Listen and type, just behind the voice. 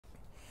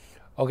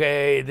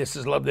Okay, this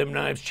is Love Them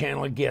Knives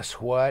channel, and guess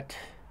what?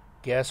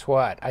 Guess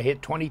what? I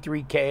hit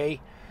 23K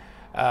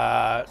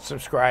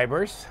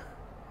subscribers,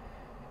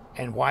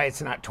 and why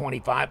it's not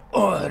 25,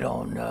 oh, I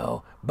don't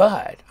know.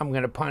 But I'm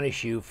going to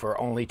punish you for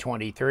only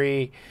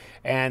 23,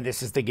 and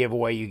this is the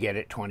giveaway you get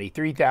at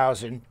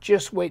 23,000.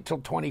 Just wait till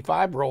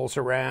 25 rolls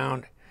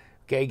around.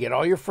 Okay, get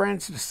all your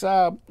friends to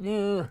sub.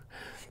 Yeah.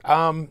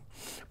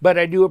 But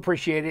I do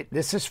appreciate it.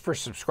 This is for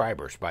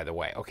subscribers, by the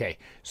way. Okay,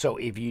 so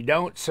if you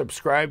don't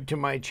subscribe to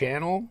my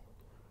channel,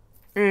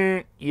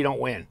 you don't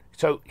win.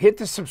 So hit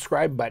the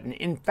subscribe button.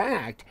 In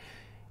fact,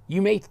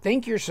 you may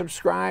think you're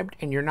subscribed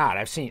and you're not.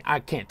 I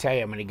can't tell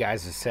you how many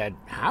guys have said,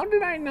 how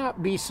did I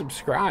not be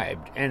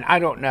subscribed? And I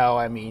don't know.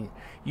 I mean,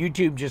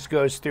 YouTube just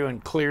goes through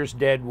and clears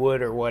dead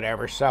wood or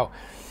whatever. So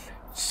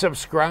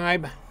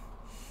subscribe,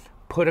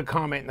 put a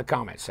comment in the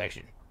comment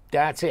section.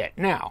 That's it.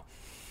 Now,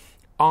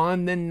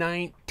 on the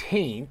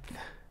 19th,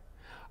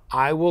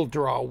 I will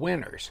draw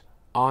winners.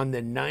 On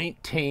the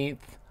 19th,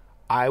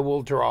 I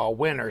will draw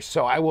winners.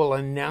 So I will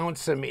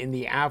announce them in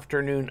the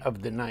afternoon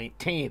of the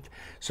 19th.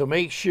 So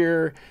make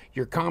sure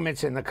your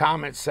comments in the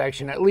comments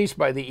section, at least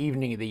by the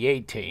evening of the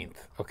 18th,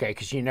 okay?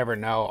 Because you never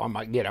know. I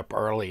might get up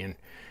early and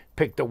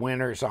pick the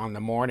winners on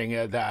the morning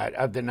of the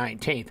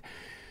 19th.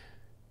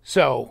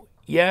 So,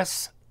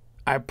 yes,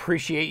 I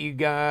appreciate you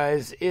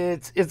guys.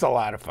 It's a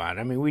lot of fun.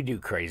 I mean, we do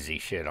crazy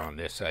shit on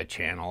this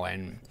channel,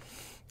 and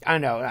I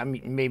know, I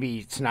mean, maybe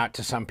it's not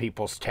to some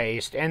people's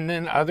taste, and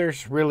then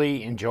others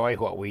really enjoy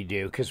what we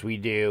do because we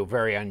do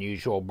very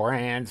unusual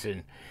brands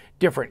and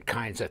different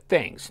kinds of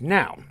things.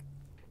 Now,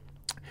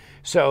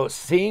 so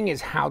seeing as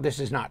how this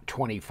is not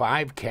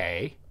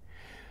 25K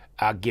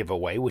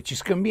giveaway, which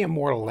is going to be a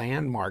more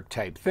landmark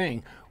type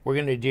thing, we're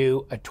going to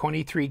do a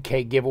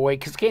 23K giveaway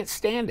because I can't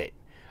stand it.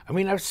 I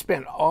mean, I've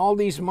spent all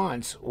these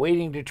months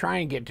waiting to try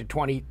and get to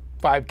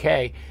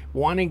 25K,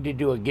 wanting to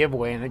do a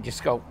giveaway, and I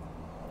just go,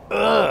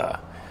 ugh.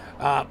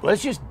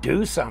 Let's just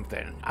do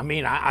something. I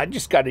mean, I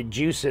just got to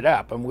juice it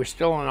up, and we're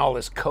still on all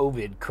this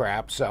COVID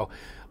crap, so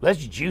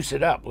let's juice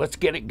it up. Let's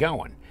get it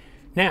going.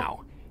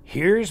 Now,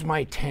 here's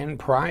my 10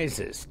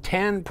 prizes.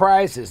 10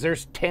 prizes.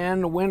 There's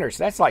 10 winners.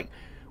 That's like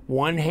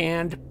one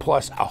hand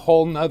plus a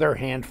whole nother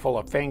handful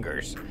of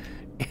fingers.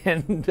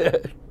 And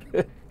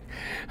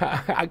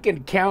I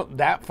can count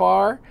that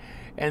far,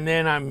 and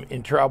then I'm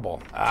in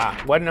trouble.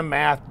 Wasn't a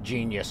math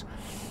genius.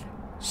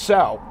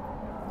 So,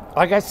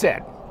 like I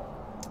said,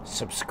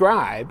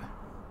 subscribe,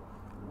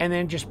 and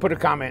then just put a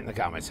comment in the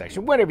comment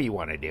section. Whatever you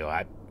want to do.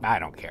 I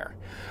don't care.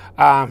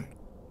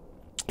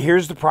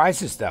 Here's the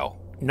prizes, though.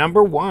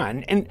 Number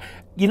one, and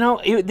you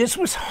know, this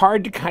was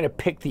hard to kind of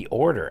pick the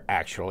order,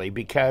 actually,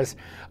 because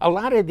a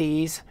lot of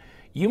these,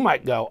 you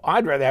might go,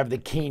 I'd rather have the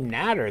Keen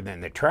Nadder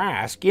than the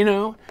Trask, you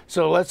know?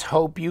 So let's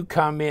hope you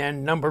come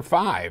in number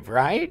 5,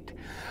 right?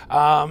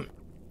 But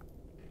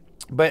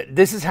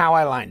this is how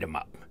I lined them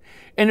up.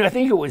 And I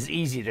think it was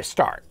easy to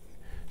start.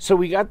 So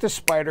we got the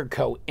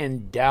Spyderco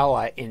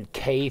Endela in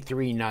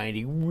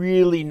K390.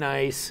 Really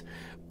nice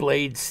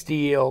blade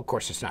steel. Of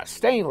course, it's not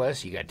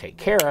stainless. You got to take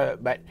care of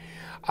it. But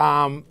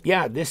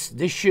yeah, this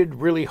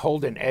should really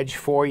hold an edge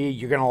for you.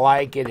 You're going to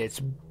like it. It's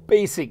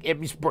basic.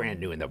 It's brand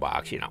new in the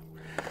box, you know.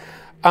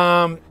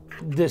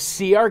 The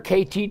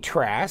CRKT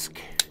Trask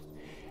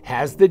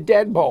has the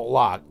deadbolt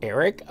lock,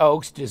 Eric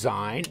Oak's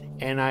design,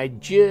 and I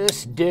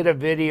just did a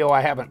video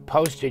I haven't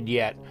posted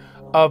yet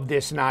of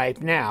this knife.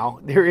 Now,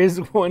 there is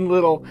one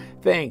little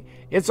thing.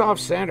 It's off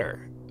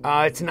center.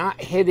 It's not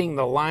hitting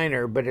the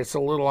liner, but it's a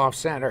little off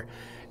center.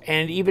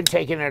 And even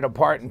taking it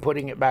apart and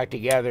putting it back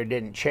together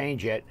didn't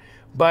change it.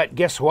 But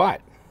guess what?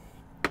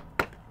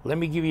 Let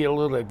me give you a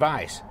little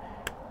advice.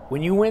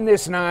 When you win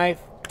this knife,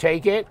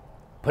 take it,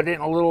 put it in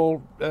a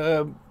little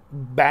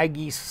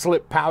baggy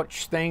slip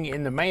pouch thing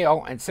in the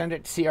mail and send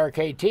it to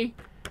CRKT.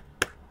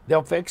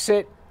 They'll fix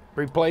it,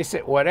 replace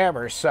it,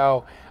 whatever.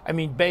 So, I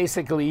mean,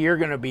 basically, you're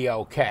going to be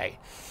okay.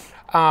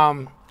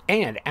 And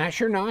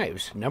Asher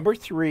Knives, number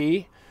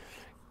 3,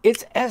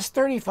 it's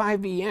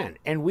S35VN.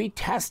 And we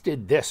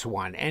tested this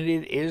one, and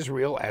it is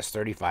real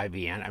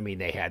S35VN. I mean,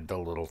 they had the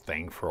little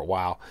thing for a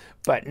while.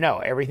 But no,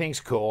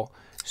 everything's cool.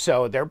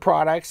 So their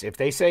products, if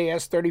they say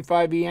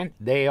S35VN,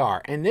 they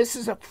are. And this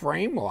is a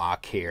frame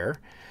lock here.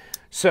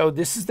 So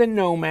this is the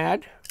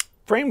Nomad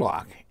frame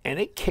lock, and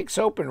it kicks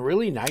open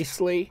really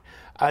nicely.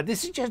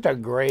 This is just a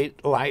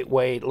great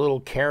lightweight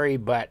little carry,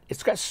 but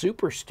it's got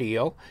super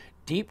steel,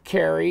 deep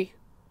carry,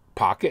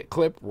 pocket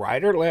clip,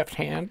 right or left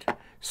hand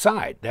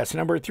side. That's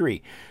number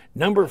 3.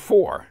 Number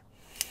 4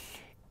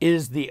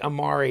 is the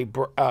Amare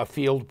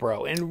Field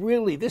Bro. And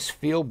really, this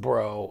Field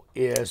Bro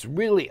is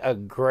really a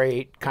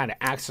great kind of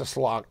axis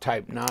lock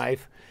type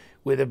knife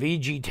with a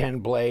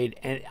VG10 blade,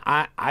 and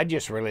I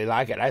just really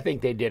like it. I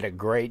think they did a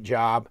great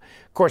job.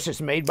 Of course,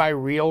 it's made by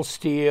real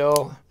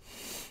steel,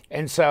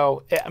 and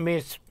so, I mean,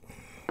 it's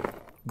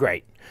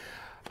great.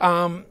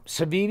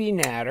 Civivi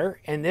Nadder,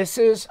 and this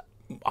is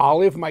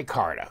olive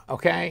micarta,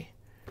 okay?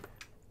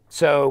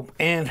 So,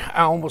 and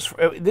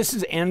this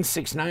is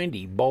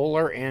N690,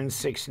 Bowler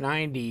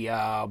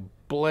N690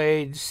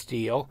 blade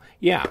steel.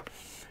 Yeah,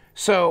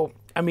 So,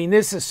 I mean,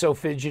 this is so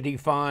fidgety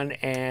fun,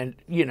 and,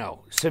 you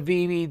know,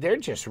 Civivi, they're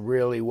just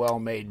really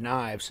well-made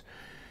knives.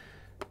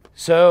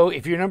 So,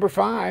 if you're number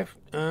 5,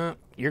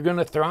 you're going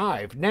to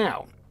thrive.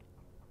 Now,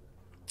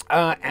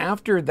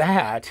 after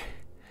that,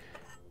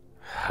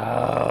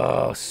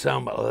 oh,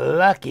 some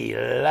lucky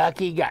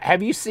guy.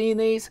 Have you seen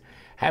these?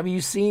 Have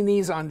you seen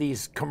these on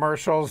these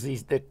commercials,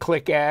 the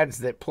click ads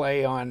that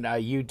play on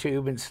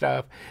YouTube and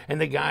stuff? And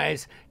the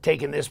guy's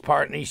taking this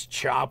part and he's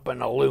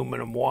chopping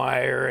aluminum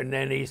wire, and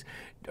then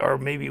or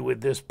maybe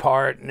with this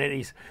part, and then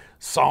he's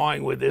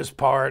sawing with this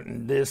part,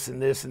 and this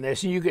and this and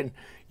this. And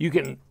you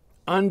can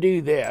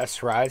undo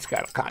this, right? It's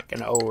got like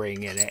an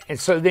O-ring in it, and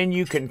so then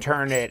you can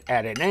turn it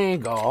at an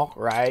angle,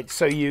 right?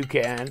 So you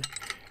can,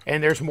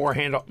 and there's more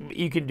handle.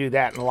 You can do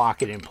that and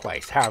lock it in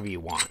place, however you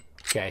want.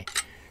 Okay.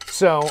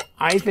 So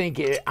I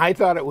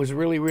thought it was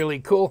really, really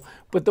cool,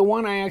 but the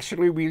one I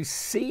actually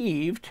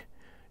received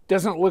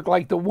doesn't look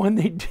like the one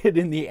they did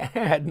in the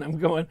ad, and I'm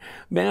going,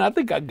 man, I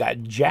think I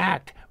got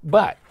jacked.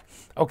 But,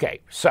 okay,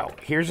 so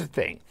here's the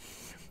thing.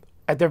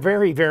 At the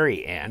very,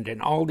 very end,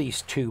 and all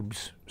these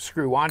tubes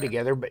screw on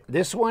together, but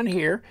this one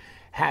here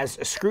has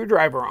a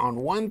screwdriver on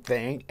one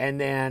thing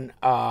and then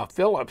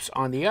Phillips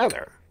on the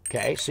other,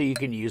 okay? So you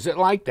can use it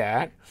like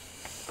that.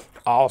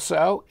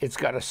 Also, it's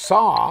got a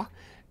saw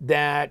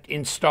that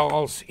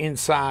installs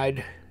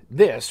inside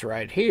this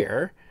right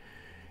here.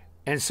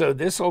 And so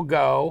this will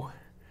go,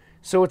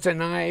 so it's a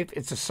knife,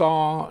 it's a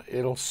saw,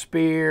 it'll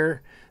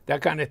spear,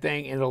 that kind of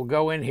thing, and it'll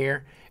go in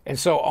here. And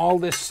so all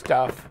this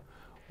stuff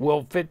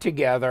will fit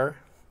together,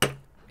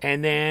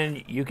 and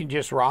then you can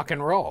just rock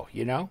and roll,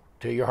 you know,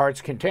 to your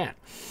heart's content.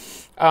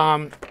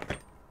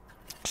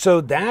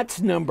 So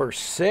that's number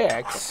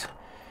 6,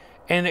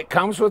 and it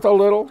comes with a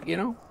little, you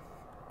know,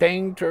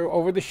 thing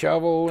over the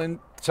shovel and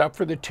stuff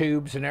for the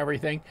tubes and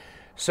everything.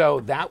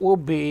 So that will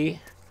be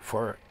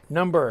for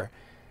number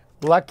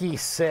lucky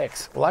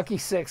 6. Lucky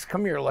 6,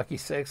 come here, lucky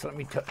 6. Let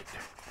me tell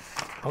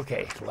you.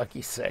 Okay,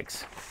 lucky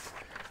 6.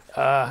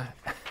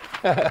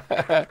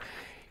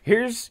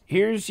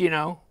 Here's you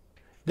know,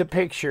 the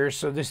picture.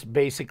 So this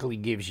basically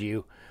gives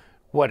you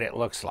what it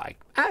looks like.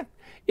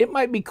 It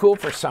might be cool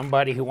for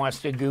somebody who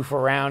wants to goof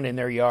around in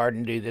their yard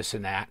and do this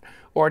and that,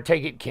 or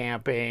take it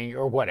camping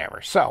or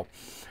whatever. So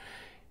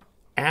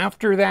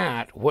after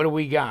that, what do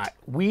we got?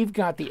 We've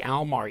got the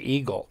Amare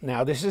Eagle.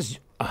 Now, this is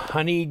a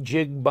honey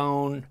jig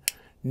bone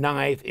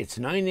knife. It's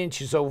 9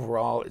 inches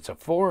overall. It's a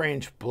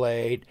 4-inch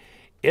blade.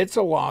 It's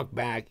a lock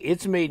back.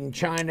 It's made in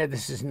China.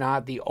 This is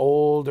not the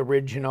old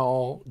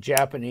original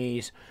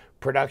Japanese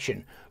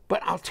production.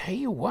 But I'll tell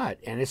you what,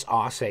 and it's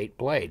AUS-8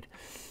 blade.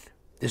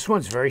 This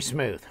one's very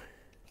smooth.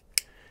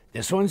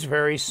 This one's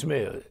very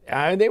smooth.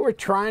 They were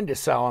trying to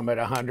sell them at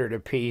 $100 a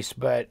piece,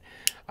 but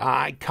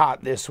I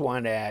caught this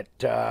one at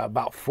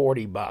about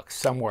 40 bucks,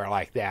 somewhere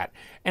like that.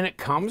 And it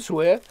comes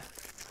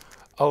with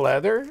a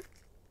leather,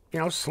 you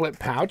know, slip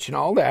pouch and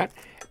all that.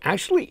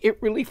 Actually, it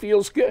really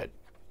feels good.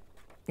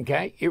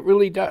 Okay, it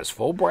really does.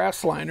 Full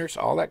brass liners,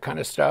 all that kind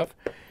of stuff.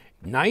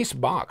 Nice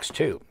box,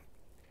 too.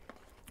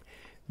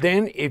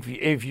 Then,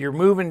 if you're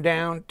moving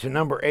down to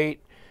number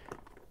 8,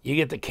 you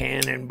get the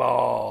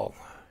Cannonball.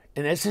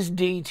 And this is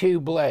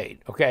D2 blade,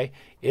 okay?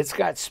 It's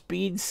got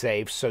speed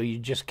safe, so you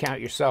just count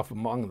yourself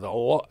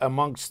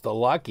amongst the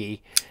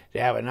lucky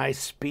to have a nice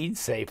speed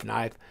safe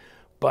knife.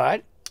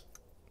 But,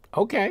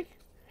 okay.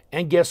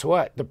 And guess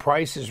what? The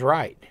price is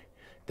right.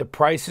 The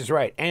price is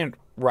right. And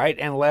right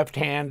and left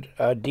hand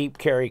deep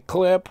carry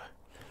clip.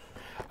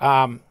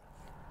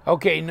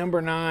 Okay,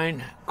 number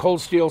 9, Cold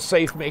Steel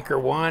Safe Maker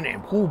 1.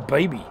 And, whoo,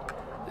 baby,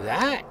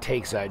 that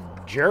takes a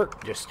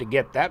jerk just to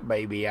get that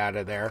baby out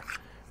of there.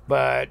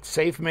 But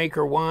Safe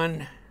Maker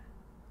 1,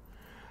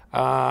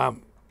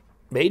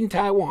 made in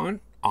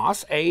Taiwan,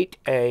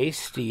 AUS-8A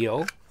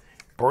steel,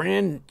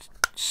 brand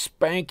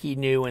spanky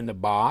new in the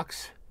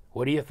box.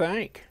 What do you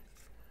think?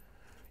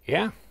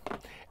 Yeah.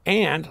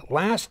 And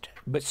last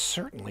but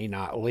certainly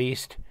not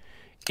least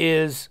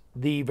is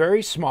the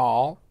very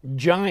small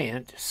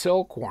giant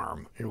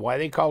silkworm. And why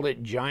they called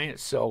it giant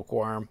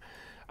silkworm,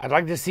 I'd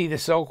like to see the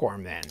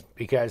silkworm then,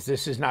 because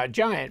this is not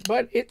giant,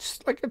 but it's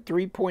like a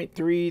 3.3,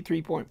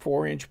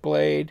 3.4 inch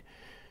blade.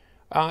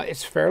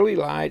 It's fairly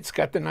light. It's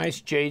got the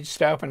nice jade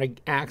stuff and an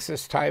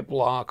axis type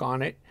lock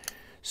on it.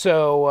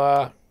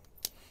 So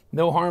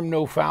no harm,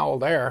 no foul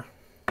there.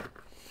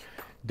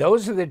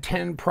 Those are the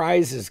 10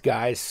 prizes,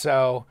 guys.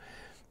 So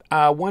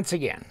once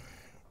again,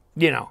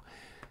 you know,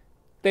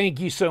 thank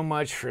you so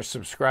much for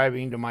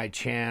subscribing to my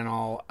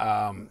channel.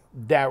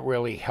 That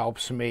really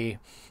helps me.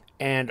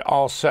 And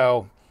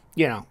also,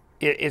 you know,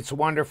 it's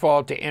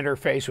wonderful to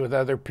interface with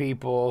other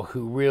people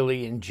who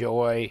really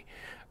enjoy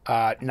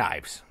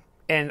knives.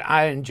 And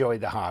I enjoy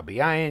the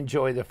hobby. I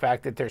enjoy the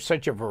fact that there's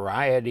such a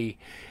variety.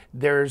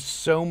 There's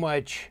so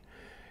much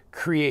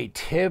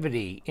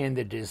creativity in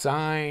the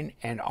design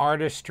and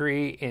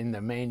artistry in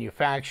the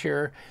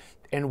manufacture.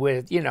 And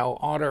with, you know,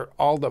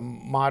 all the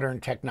modern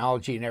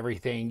technology and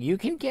everything, you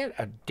can get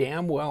a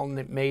damn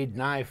well-made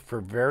knife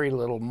for very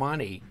little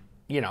money,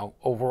 you know,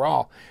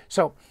 overall.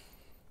 So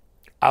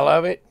I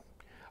love it.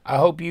 I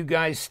hope you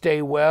guys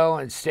stay well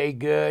and stay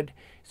good.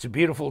 It's a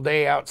beautiful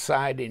day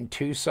outside in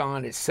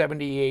Tucson. It's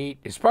 78.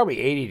 It's probably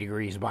 80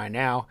 degrees by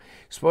now.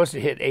 It's supposed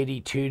to hit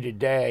 82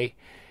 today,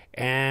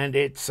 and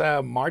it's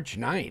March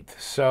 9th.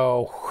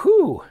 So,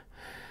 whew.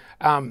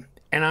 And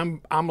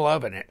I'm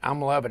loving it.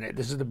 I'm loving it.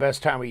 This is the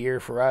best time of year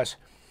for us.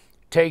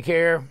 Take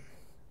care.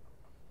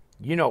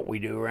 You know what we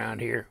do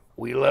around here.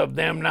 We love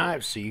them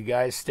knives, so you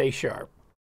guys stay sharp.